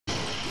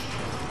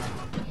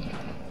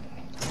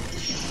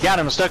Got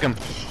him, stuck him.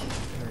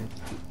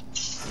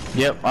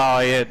 Yep, oh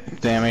yeah,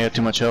 damn, he had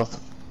too much health.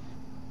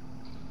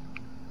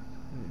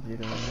 You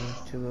don't know,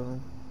 2 of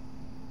them.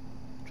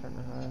 Trying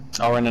to hide.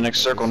 Oh, we're in the next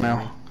circle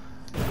now.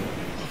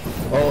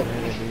 Oh,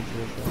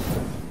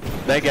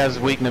 that guy's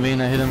weak to me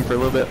and I hit him for a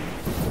little bit.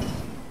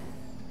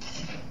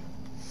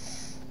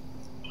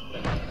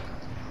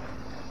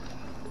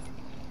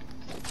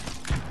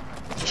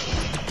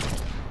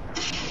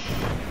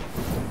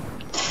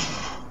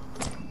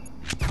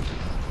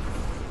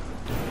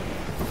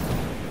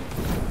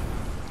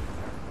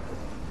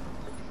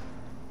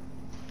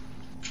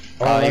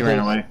 Oh, he ran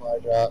away.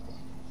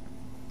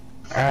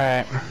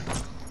 Alright.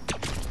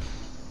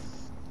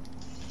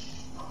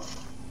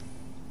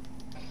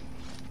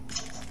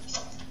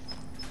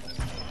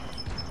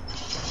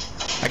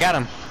 I got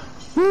him.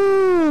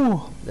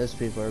 Woo! Those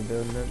people are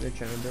building up. They're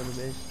trying to build a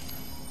base.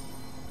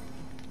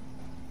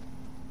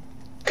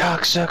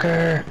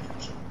 Cocksucker!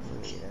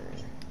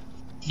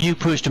 You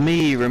pushed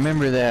me.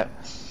 Remember that.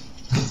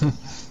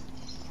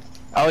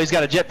 Oh, he's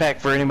got a jetpack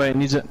for anybody who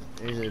needs it.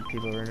 There's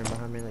people running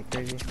behind me like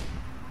crazy.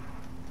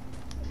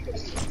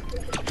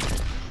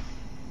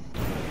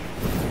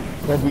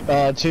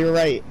 Well, to your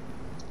right.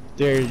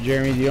 There,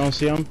 Jeremy, you don't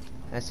see him?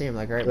 I see him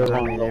like right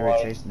behind me.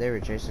 They were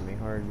chasing me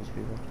hard, these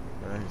people.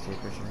 No, I didn't see a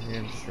person right here.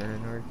 I'm just running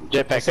hard.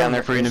 Jetpack down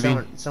there for you to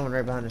be. Someone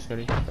right behind us,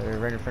 Cody. They're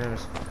right in front of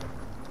us.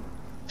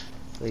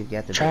 We've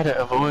got the Try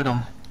to avoid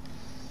them.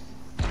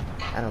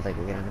 I don't think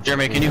we're getting.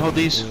 Jeremy, can you hold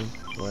these?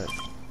 What?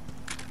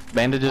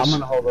 Bandages? I'm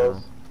gonna hold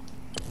those.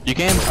 You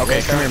can?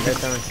 Okay, come here. They're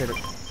throwing shit.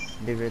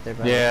 Dude right there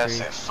behind Yeah, the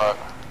tree. fuck.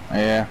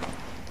 Yeah.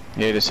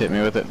 Yeah, just hit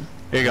me with it.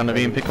 Here you go,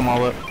 Naveen, pick them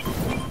all up.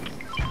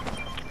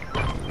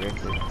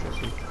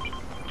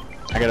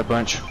 I got a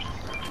bunch.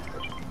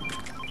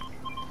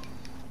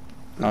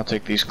 I'll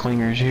take these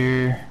clingers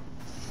here.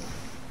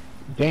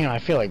 Damn, I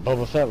feel like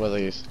Boba Fett with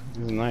these.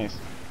 This is nice.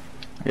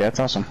 Yeah, that's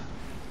awesome.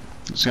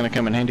 It's gonna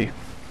come in handy.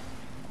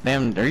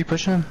 Damn, are you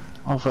pushing him?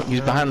 Oh fuck,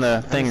 he's behind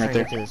the thing right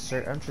there.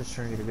 I'm just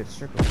trying to get a good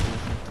circle.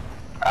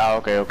 Oh,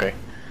 okay, okay.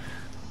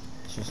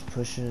 It's just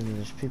pushing, and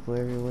there's people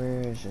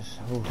everywhere. It's just,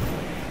 oh.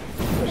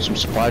 Some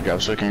supply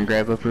drops so I can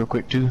grab up real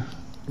quick too.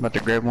 I'm about to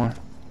grab one.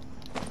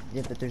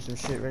 Yeah, but there's some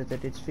shit right at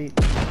that dude's feet.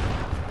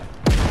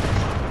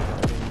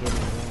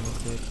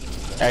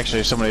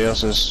 Actually, somebody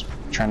else is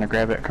trying to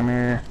grab it. Come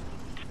here.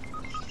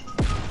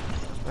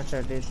 Watch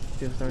out, dude.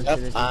 People throwing Yep,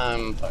 shit at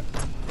you.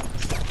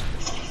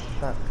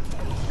 Fuck.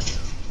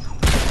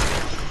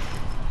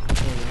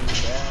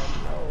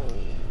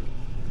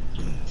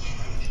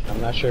 I'm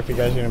not sure if you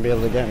guys are gonna be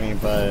able to get me,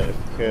 but if you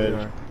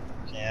could.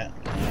 Can't.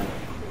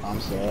 I'm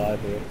still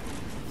alive here.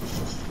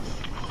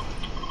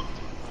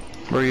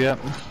 Where you at?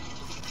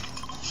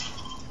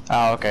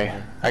 Oh, okay.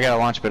 I got a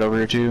launch pad over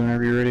here too.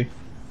 Whenever you're ready.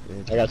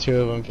 I got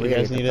 2 of them. If you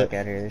guys need it.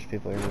 Out here. There's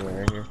people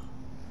everywhere right here.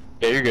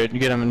 Yeah, you're good. You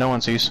get them and no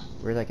one sees.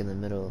 We're like in the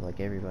middle of like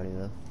everybody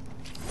though.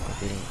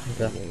 If we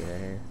don't get out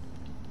here.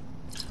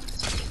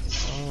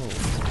 Oh.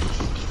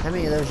 How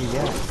many of those you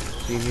got?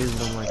 You use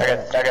them like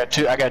that?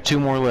 I got 2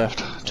 more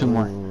left. 2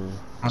 more.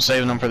 I'm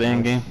saving them for the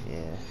end game.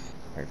 Yeah.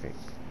 Perfect.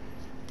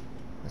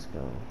 Let's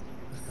go.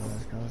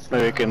 Let's go.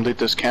 Maybe we can loot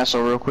this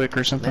castle real quick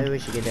or something. Maybe we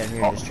should get down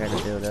here and just try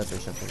to build up or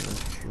something.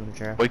 You wanna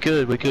try?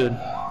 We could.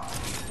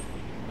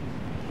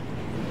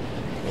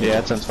 Yeah,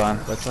 that sounds fine.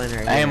 Let's land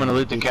right I here. am gonna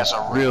loot the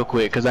castle real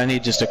quick because I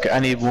need I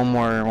need one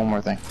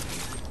more thing.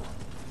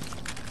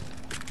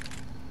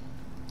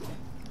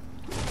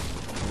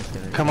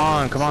 Come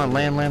on,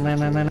 land.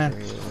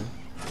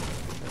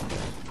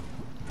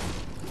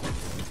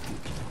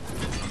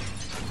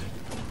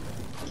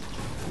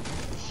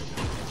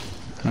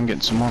 I'm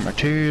getting some more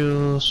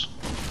materials.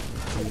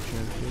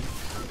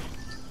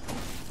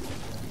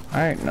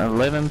 Alright,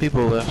 11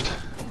 people left.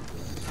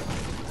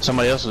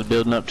 Somebody else is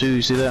building up too,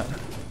 you see that?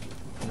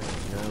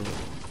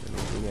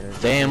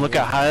 Damn, look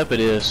how high up it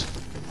is.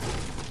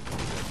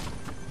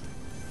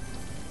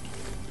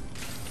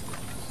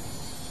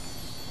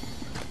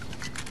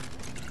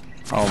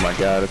 Oh my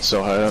god, it's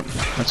so high up.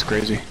 That's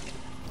crazy.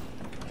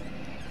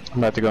 I'm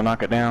about to go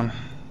knock it down.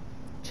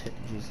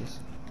 Jesus.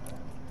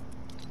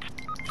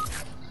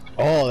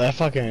 Oh, that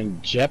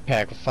fucking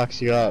jetpack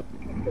fucks you up.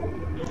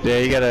 Yeah,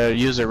 you gotta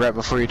use it right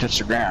before you touch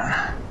the ground.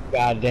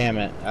 God damn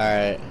it.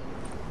 Alright.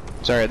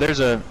 Sorry, there's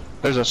a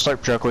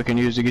slurp truck we can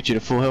use to get you to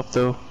full health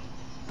though.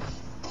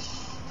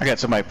 I got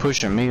somebody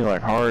pushing me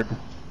like hard.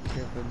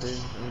 Careful, dude.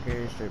 I'm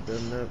here, start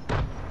building up.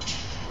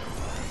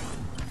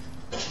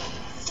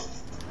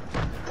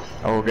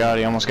 Oh god,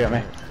 he almost got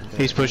me.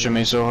 He's pushing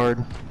me so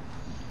hard.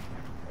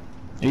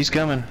 He's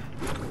coming.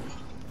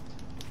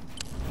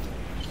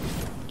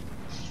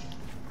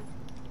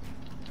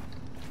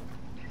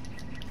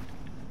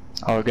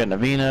 Oh, we're getting a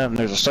Vina up, and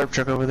there's a slurp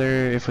truck over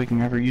there. If we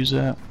can ever use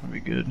that, that'd be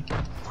good.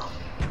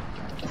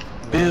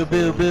 Build.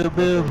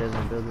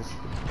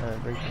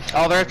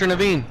 Oh, they're after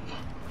Naveen.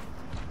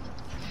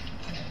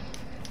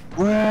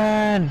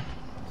 Run!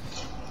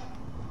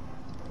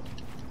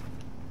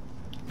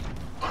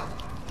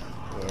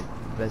 Yeah,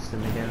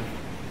 besting me down.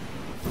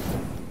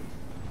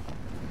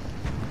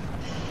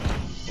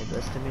 They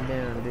besting Put me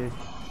down, dude.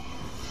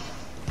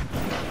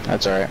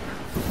 That's alright.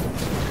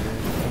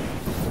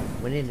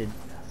 We need to.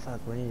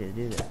 Fuck, we need to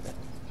do that.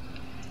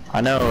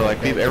 I know,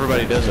 like, people,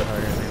 everybody does it.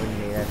 Harder,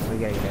 man. We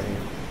gotta get out of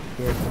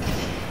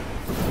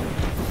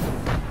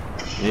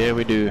here. Yeah,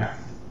 we do.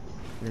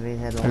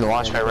 There's a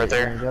launch pad right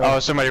there. Oh,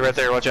 somebody right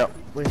there, watch out.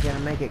 We're gonna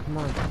make it, come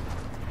on.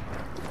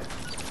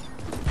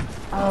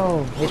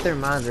 Oh, hit their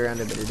mines around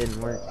it, but it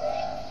didn't work.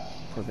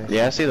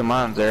 Yeah, I see the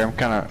mines there.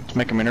 It's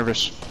making me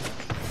nervous.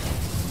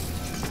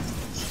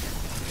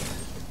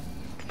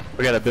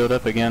 We gotta build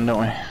up again,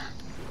 don't we? Or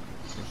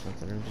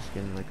something. I'm just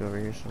getting like over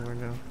here somewhere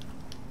now.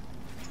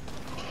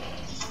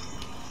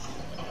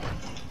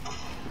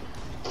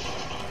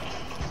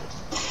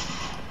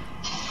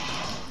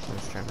 I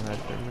was trying to hide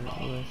for a minute,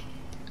 boys.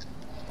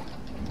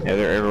 Yeah,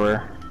 they're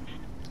everywhere.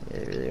 Yeah,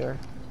 they really are.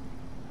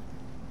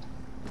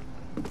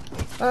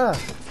 Ah!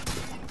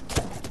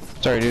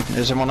 Sorry, dude.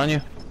 Is someone on you?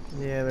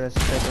 Yeah, but I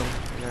stuck him,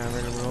 and I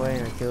ran him away,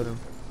 and I killed him.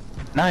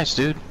 Nice,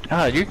 dude.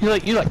 Ah, you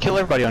like kill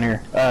everybody on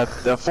here.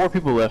 The 4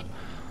 people left.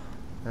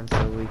 I'm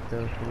so weak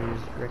though.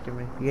 He's wrecking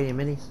me. You got any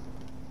minis?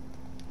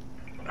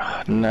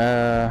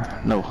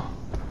 Nah, no.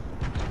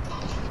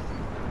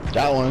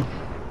 Got one.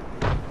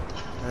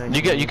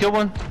 You killed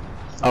one?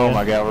 Oh Yeah.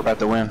 my god, we're about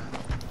to win.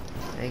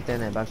 I ain't in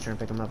that box trying to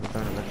pick them up and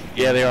throw them.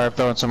 Yeah, they are. I'm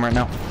throwing some right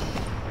now.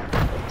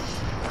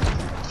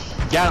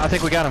 Yeah, I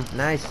think we got him.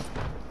 Nice.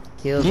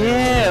 Killed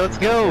Yeah, him. let's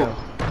go.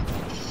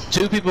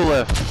 2 people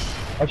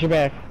left. Watch your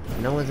back.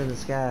 No one's in the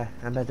sky.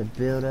 I'm about to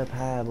build up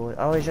high, boy.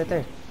 Oh, he's right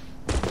there.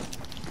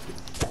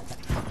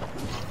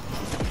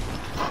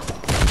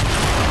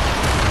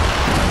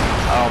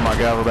 Oh my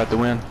god, we're about to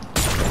win.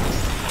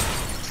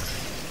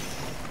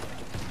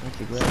 Aren't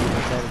you glad we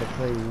decided to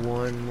play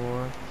one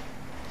more?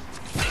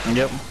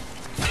 Yep.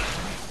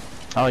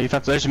 Oh, you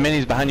found there's some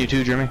minis behind you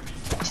too, Jeremy.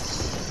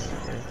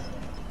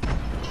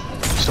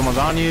 Someone's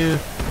on you.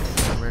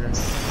 I'm running.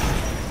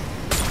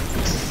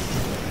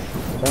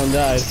 Someone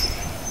died.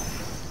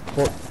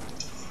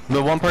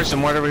 The one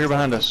person right over here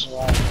behind us.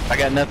 I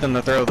got nothing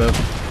to throw though.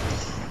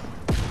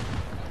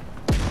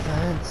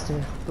 Fine,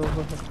 still.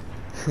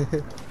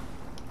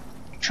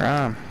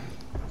 Try 'em.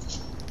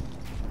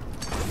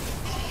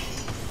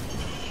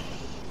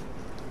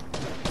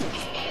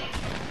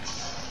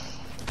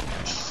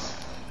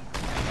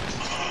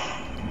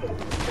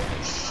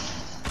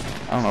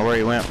 I don't know where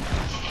he went.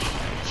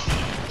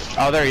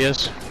 Oh, there he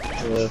is.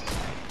 Yeah.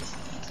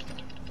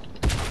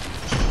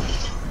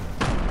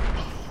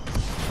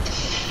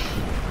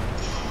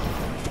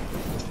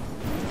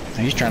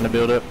 He's trying to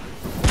build up.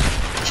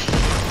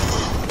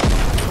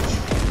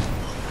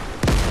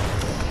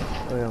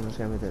 Oh, he almost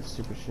got me with that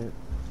stupid shit.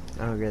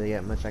 I don't really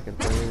got much I can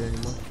throw here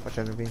anymore. Watch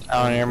out, be. I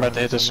don't know, I'm about to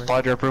hit the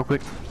supply drop real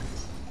quick.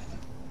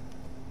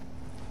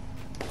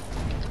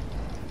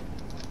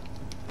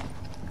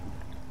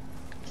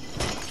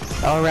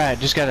 Alright,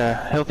 just got a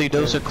healthy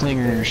dose of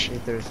clingers.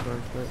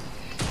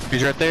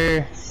 He's right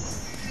there.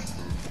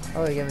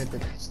 Oh, he got me with the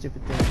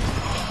stupid thing.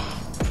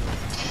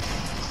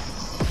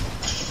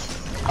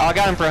 Oh, I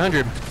got him for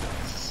 100.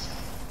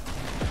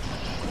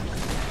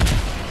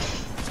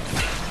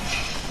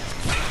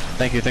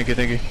 Thank you, thank you,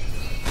 thank you.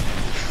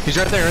 He's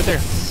right there, right there.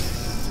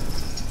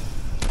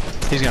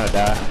 He's gonna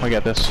die. We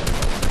got this.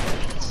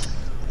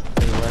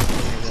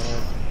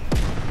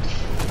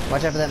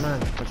 Watch out for that mine.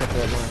 Watch out for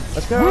that mine.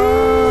 Let's go!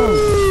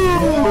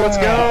 Woo! Let's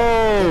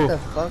go! Get the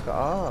fuck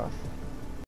off.